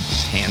 2 big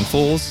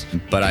handfuls,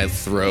 but I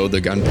throw the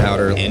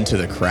gunpowder into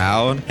the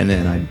crowd, and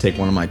then I take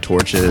one of my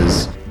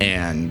torches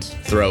and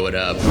throw it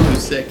up.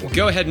 Sick.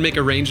 Go ahead and make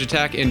a ranged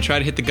attack and try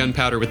to hit the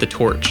gunpowder with the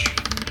torch.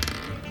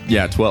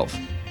 Yeah, 12.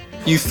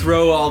 You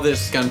throw all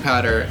this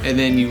gunpowder and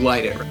then you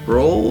light it.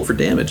 Roll for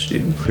damage,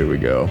 dude. Here we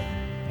go.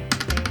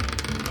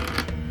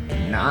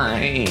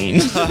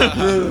 9.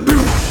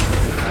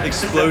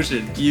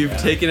 Explosion. You've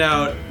taken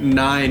out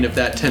 9 of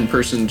that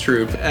 10-person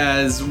troop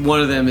as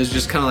one of them is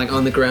just kind of like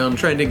on the ground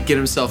trying to get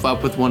himself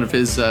up with one of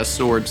his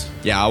swords.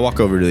 Yeah, I'll walk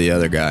over to the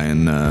other guy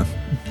and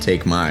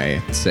take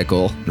my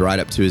sickle right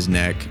up to his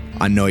neck.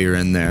 I know you're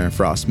in there,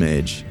 Frost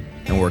Mage,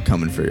 and we're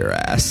coming for your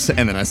ass.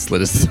 And then I slit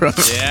his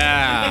throat.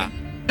 Yeah.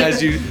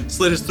 As you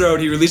slit his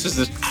throat, he releases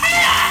this.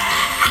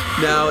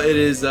 Now it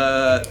is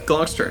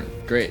Glonk's turn.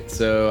 Great.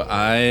 So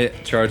I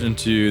charge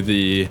into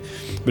the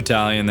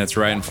battalion that's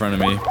right in front of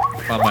me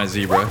on my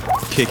zebra,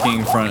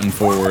 kicking front and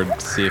forward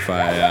to see if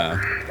I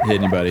hit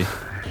anybody.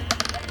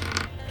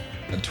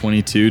 A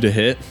 22 to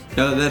hit.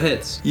 No, that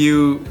hits.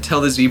 You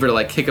tell the zebra to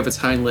like kick up its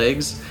hind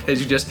legs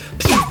as you just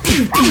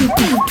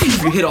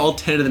you hit all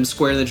 10 of them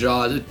square in the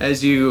jaw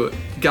as you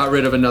got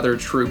rid of another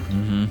troop.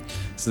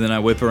 So then I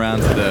whip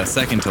around to the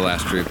second to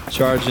last troop,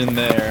 charge in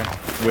there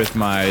with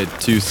my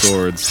 2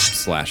 swords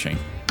slashing.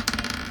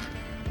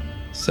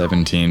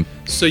 17.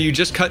 So you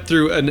just cut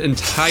through an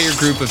entire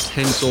group of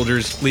 10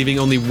 soldiers, leaving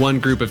only one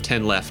group of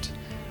 10 left.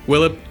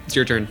 Willip, it's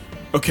your turn.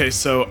 Okay,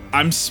 so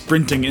I'm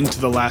sprinting into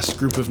the last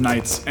group of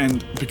knights,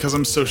 and because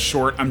I'm so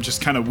short, I'm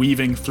just kind of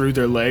weaving through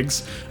their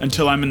legs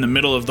until I'm in the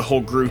middle of the whole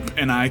group,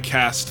 and I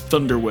cast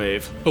Thunder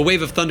Wave. A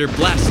wave of thunder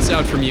blasts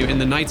out from you, and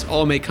the knights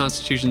all make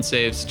Constitution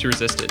saves to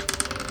resist it.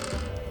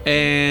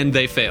 And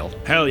they fail.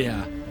 Hell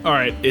yeah. All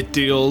right, it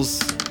deals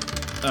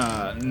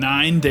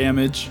 9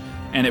 damage,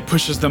 and it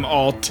pushes them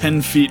all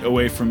 10 feet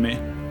away from me.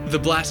 The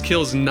blast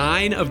kills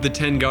 9 of the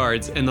 10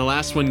 guards, and the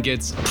last one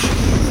gets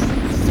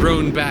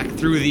thrown back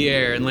through the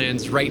air and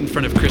lands right in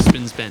front of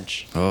Crispin's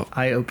bench. Oh.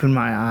 I open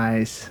my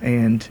eyes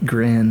and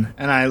grin.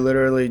 And I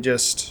literally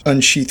just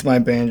unsheath my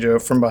banjo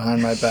from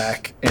behind my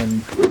back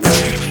and...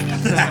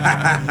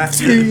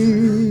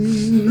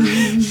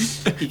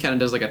 He kind of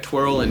does like a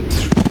twirl and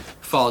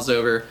falls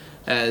over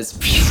as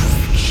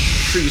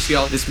you see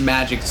all this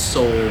magic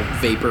soul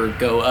vapor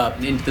go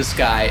up into the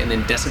sky and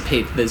then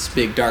dissipate this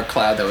big dark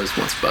cloud that was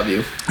once above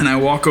you. And I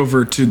walk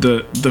over to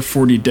the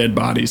 40 dead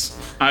bodies.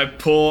 I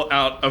pull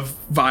out a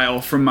vial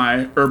from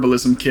my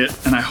herbalism kit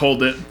and I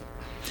hold it.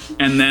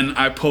 And then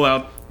I pull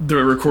out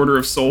the Recorder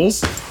of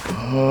Souls.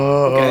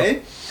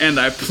 Okay. And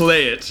I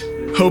play it,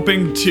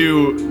 hoping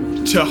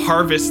to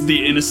harvest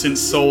the innocent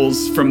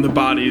souls from the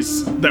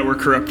bodies that were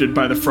corrupted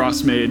by the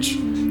Frost Mage.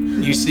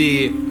 You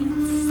see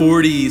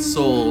 40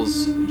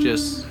 souls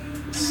just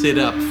sit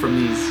up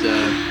from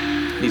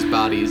these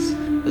bodies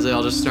as they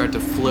all just start to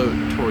float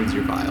towards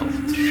your vial.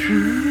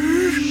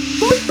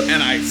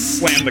 And I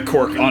slam the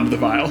cork onto the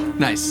vial.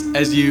 Nice.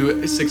 As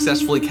you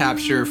successfully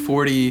capture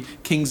 40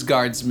 King's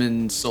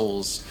Guardsmen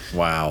souls.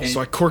 Wow. So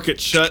I cork it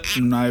shut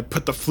and I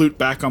put the flute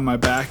back on my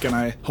back and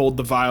I hold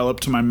the vial up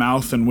to my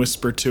mouth and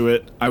whisper to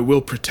it, "I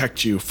will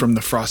protect you from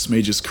the Frost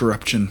Mage's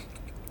corruption.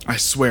 I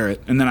swear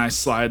it." And then I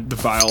slide the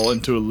vial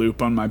into a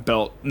loop on my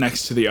belt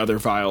next to the other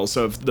vials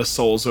of the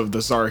souls of the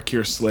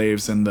Zarakir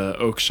slaves and the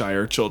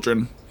Oakshire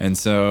children. And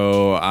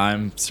so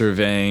I'm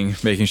surveying,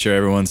 making sure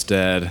everyone's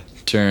dead.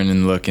 Turn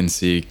and look and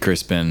see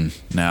Crispin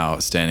now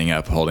standing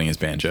up, holding his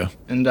banjo.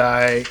 And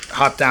I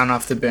hop down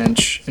off the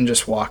bench and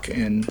just walk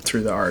in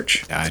through the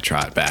arch. I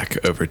trot back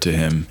over to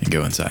him and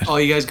go inside. All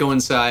you guys go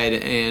inside,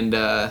 and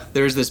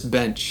there's this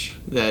bench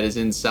that is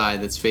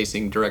inside that's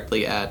facing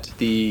directly at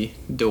the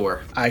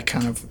door. I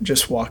kind of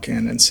just walk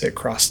in and sit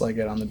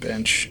cross-legged on the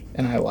bench,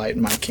 and I light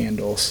my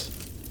candles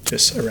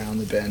just around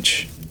the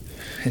bench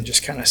and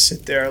just kind of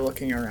sit there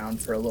looking around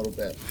for a little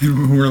bit.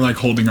 We're like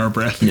holding our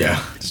breath.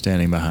 Yeah,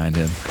 standing behind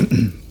him.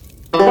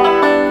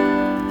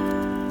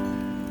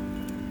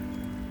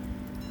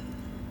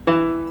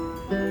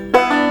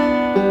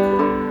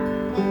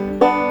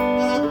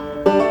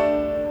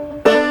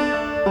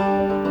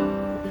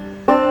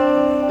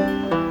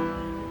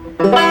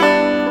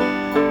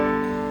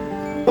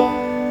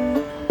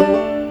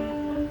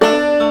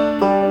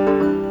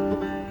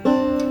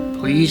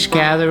 Please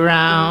gather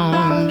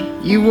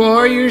round, you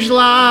warriors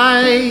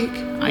like.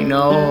 I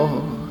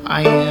know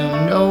I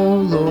am no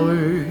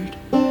lord.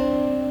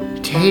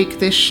 Take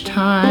this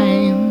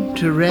time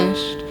to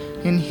rest,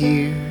 and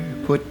here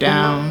put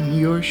down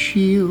your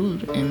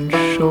shield and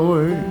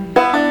sword.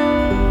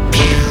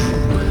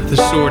 The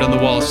sword on the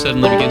wall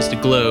suddenly begins to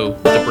glow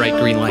with a bright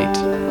green light.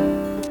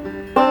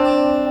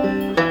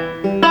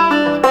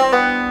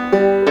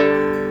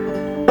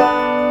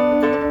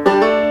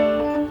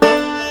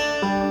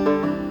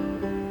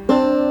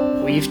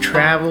 We've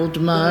traveled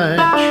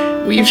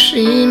much, we've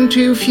seen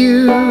too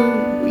few,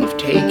 we've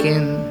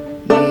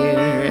taken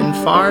near and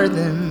far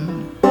them.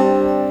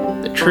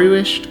 The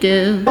truest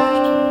gift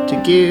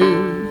to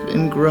give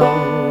and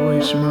grow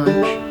is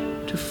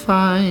much to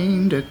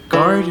find a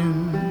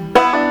garden.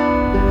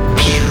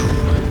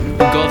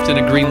 Engulfed in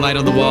a green light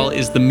on the wall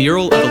is the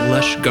mural of a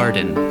lush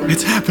garden.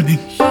 It's happening.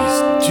 He's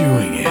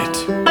doing it.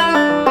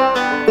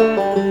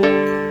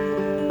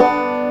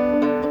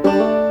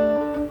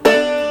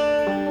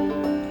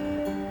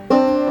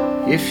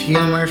 If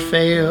humor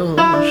fails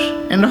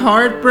and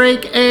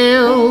heartbreak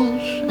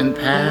ails and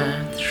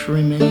paths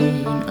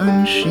remain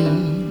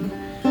unseen,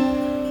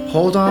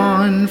 hold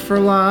on for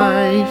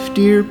life,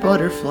 dear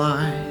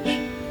butterflies,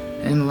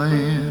 and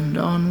land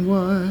on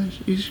what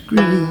is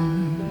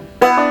green.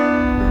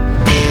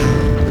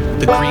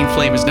 The green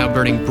flame is now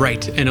burning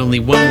bright, and only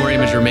one more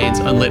image remains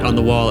unlit on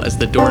the wall as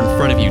the door in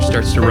front of you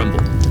starts to rumble.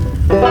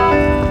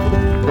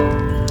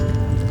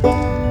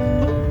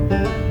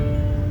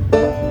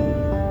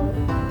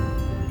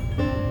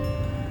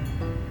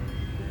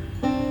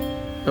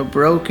 A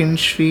broken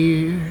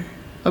sphere,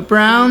 a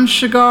brown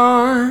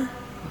cigar,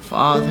 a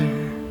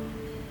father,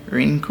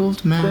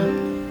 wrinkled map.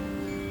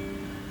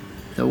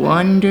 The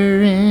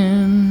wonder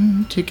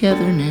in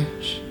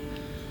togetherness,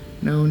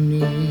 no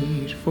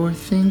need for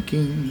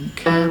thinking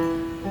cap.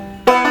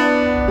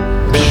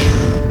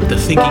 The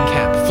thinking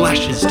cap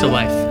flashes to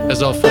life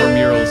as all 4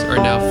 murals are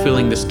now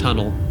filling this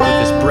tunnel with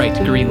this bright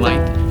green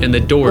light, and the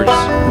doors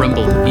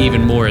rumble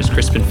even more as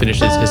Crispin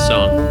finishes his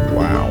song.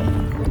 Wow.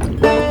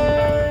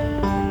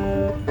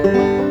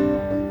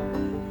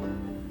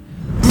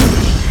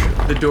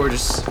 The door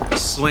just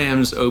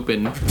slams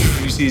open.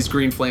 You see these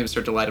green flames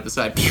start to light up the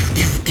side.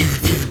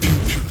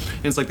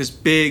 And it's like this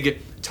big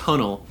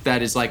tunnel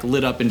that is like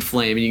lit up in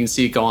flame, and you can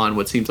see it go on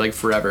what seems like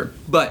forever.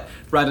 But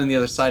right on the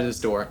other side of this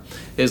door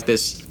is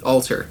this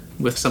altar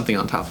with something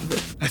on top of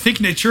it. I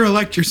think Natura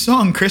liked your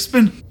song,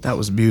 Crispin. That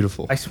was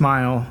beautiful. I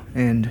smile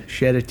and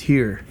shed a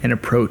tear and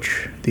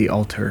approach the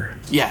altar.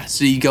 Yeah,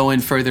 so you go in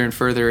further and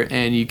further,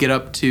 and you get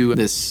up to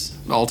this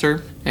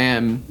altar,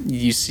 and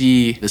you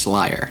see this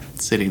lyre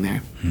sitting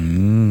there.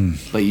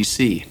 But you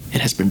see,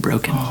 it has been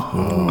broken.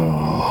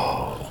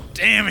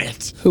 Damn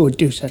it. Who would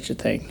do such a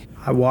thing?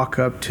 I walk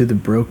up to the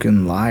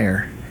broken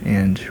lyre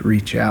and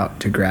reach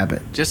out to grab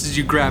it. Just as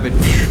you grab it,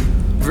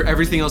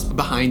 everything else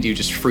behind you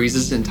just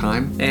freezes in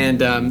time,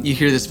 and you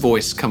hear this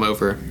voice come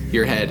over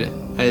your head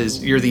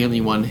as you're the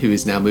only one who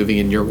is now moving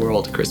in your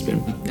world,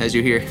 Crispin. As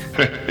you hear,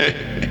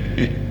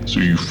 So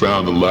you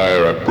found the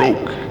lyre I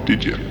broke,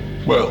 did you?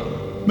 Well,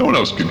 no one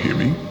else can hear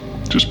me,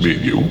 just me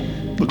and you.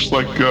 Looks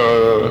like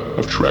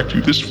I've tracked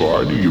you this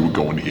far. I knew you were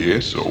going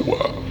here, so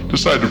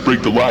decided to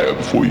break the lyre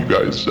before you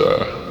guys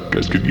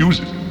could use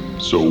it.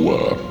 So,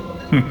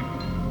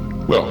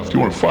 well, if you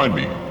want to find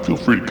me, feel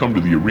free to come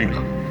to the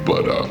arena.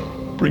 But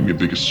bring your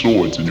biggest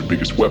swords and your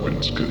biggest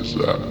weapons, because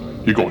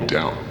you're going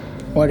down.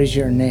 What is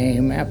your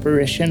name,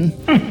 apparition?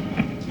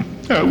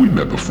 Yeah, we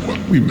met before.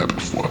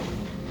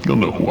 You'll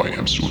know who I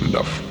am soon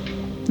enough.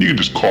 You can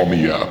just call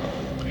me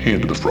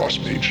Hand of the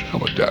Frost Mage. How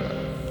about that?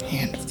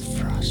 Hand of the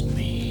Frost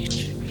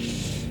Mage.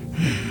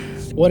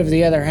 What of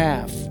the other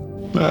half?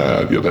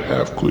 The other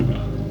half,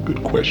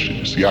 good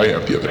question. See, I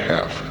have the other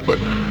half, but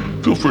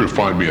feel free to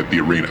find me at the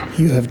arena.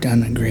 You have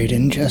done a great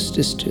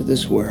injustice to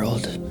this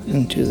world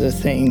and to the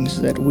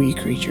things that we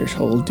creatures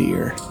hold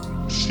dear.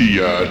 See,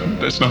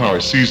 that's not how I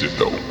sees it,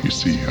 though. You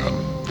see,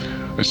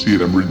 I see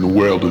it. I'm ridding the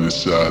world of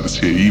this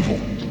here evil,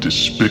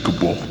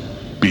 despicable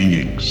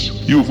beings.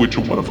 You of which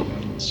are one of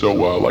them. So,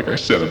 like I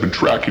said, I've been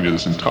tracking you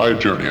this entire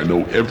journey. I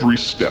know every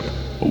step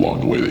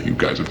along the way that you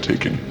guys have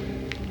taken.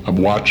 I'm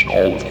watching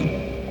all of you.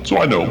 So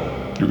I know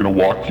you're gonna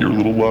walk your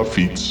little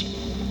feats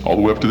all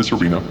the way up to this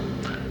arena,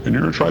 and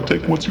you're gonna try to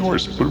take what's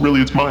yours, but really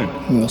it's mine.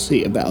 We'll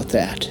see about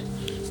that.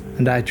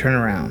 And I turn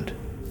around.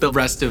 the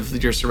rest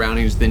of your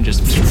surroundings then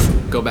just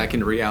go back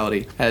into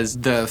reality. As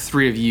the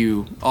three of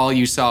you, all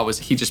you saw was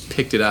he just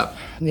picked it up.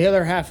 The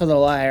other half of the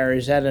lyre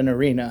is at an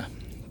arena.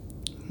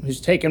 He's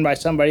taken by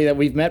somebody that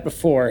we've met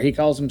before. He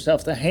calls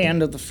himself the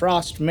Hand of the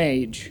Frost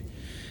Mage.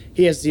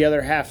 He has the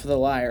other half of the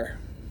lyre.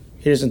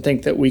 He doesn't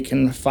think that we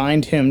can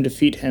find him,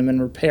 defeat him,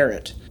 and repair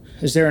it.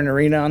 Is there an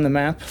arena on the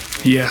map?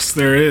 Yes,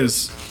 there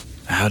is.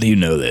 How do you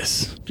know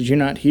this? Did you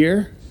not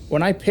hear?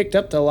 When I picked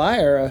up the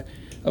lyre,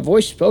 a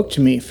voice spoke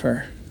to me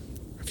for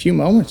a few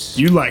moments.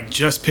 You,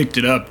 just picked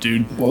it up,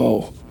 dude.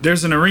 Whoa.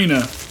 There's an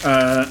arena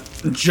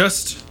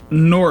just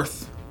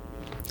north.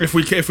 If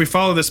we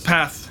follow this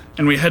path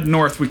and we head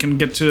north, we can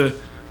get to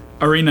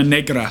Arena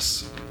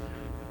Negras.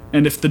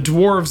 And if the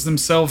dwarves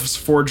themselves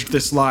forged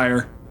this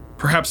lyre,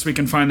 perhaps we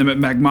can find them at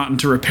Magmotten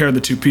to repair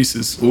the two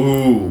pieces.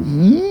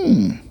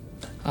 Ooh.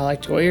 I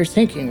like the way you're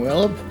thinking,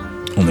 Willib.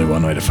 Only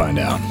one way to find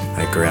out.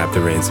 I grab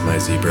the reins of my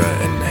zebra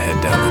and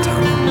head down the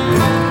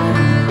tunnel.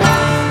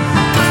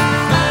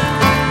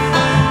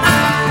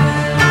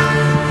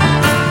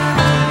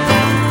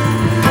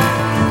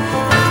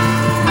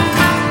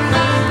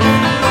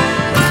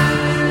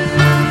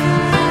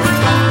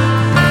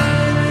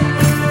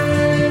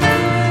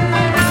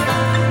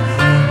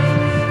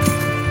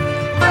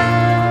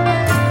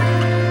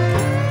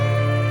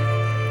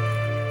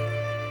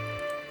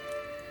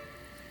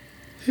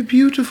 A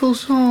beautiful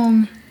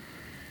song,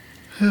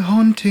 a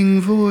haunting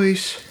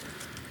voice,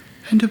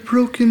 and a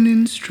broken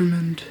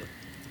instrument.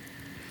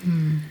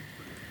 An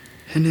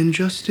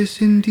injustice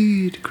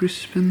indeed,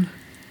 Crispin.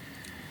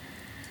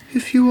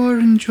 If you are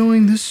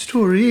enjoying this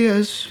story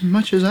as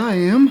much as I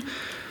am,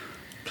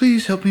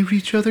 please help me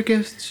reach other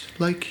guests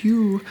like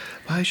you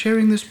by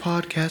sharing this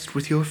podcast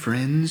with your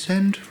friends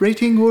and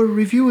rating or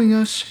reviewing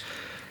us.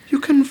 You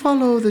can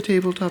follow the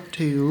Tabletop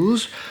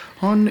Tales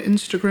on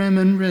Instagram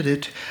and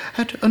Reddit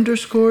at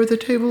 _the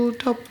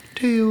Tabletop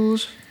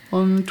Tales,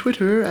 on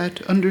Twitter at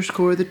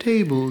 _the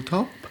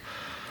Tabletop,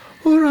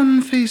 or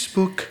on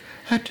Facebook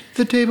at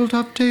the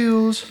Tabletop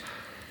Tales,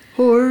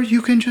 or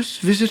you can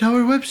just visit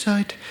our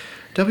website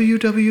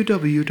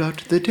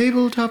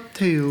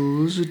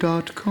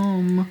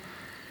www.thetabletoptales.com.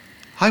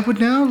 I would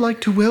now like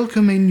to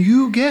welcome a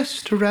new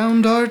guest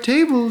around our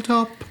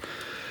tabletop.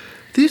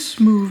 This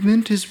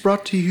movement is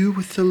brought to you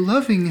with the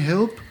loving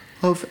help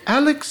of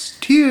Alex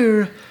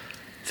Tier.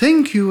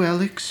 Thank you,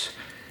 Alex.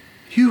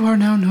 You are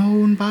now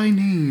known by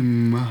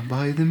name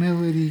by the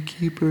Melody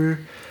Keeper.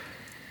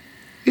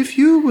 If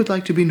you would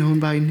like to be known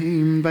by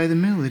name by the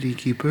Melody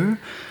Keeper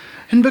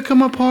and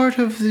become a part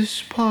of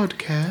this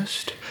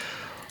podcast,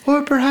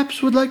 or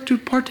perhaps would like to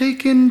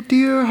partake in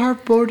dear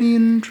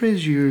Harbordian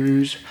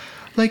treasures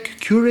like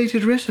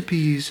curated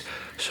recipes,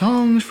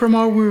 songs from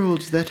our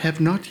worlds that have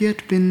not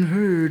yet been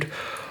heard,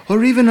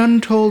 or even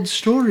untold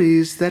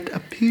stories that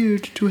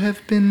appeared to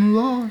have been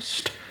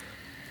lost,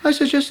 I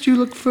suggest you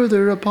look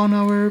further upon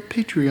our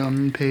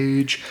Patreon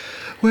page,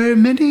 where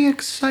many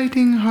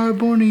exciting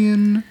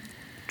Harbornian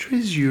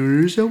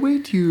treasures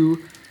await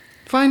you.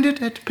 Find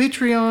it at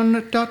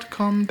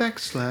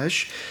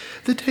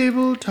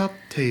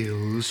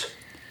patreon.com/thetabletoptales.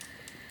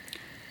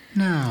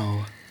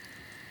 Now,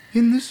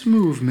 in this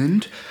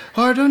movement,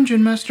 our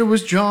dungeon master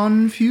was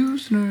John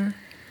Fusner.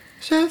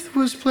 Seth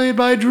was played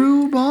by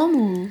Drew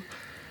Baumel.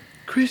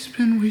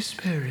 Crispin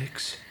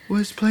Whisperix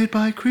was played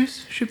by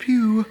Chris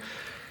Chaput.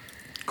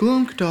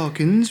 Glunk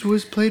Dawkins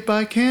was played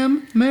by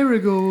Cam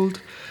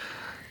Marigold.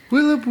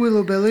 Willop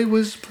Willowbelly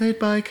was played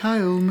by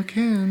Kyle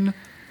McCann.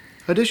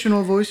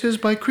 Additional voices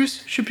by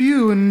Chris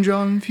Chaput and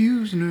John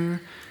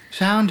Fusner.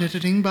 Sound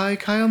editing by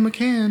Kyle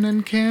McCann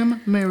and Cam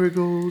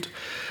Marigold.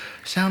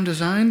 Sound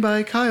design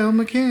by Kyle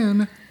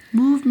McCann.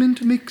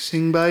 Movement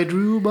mixing by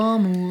Drew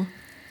Baumel.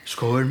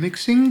 Score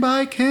mixing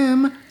by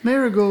Cam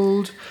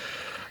Marigold.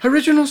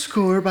 Original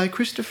score by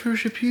Christopher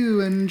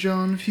Chaput and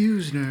John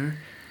Fusner.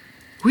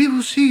 We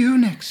will see you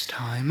next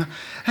time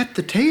at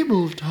the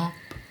Tabletop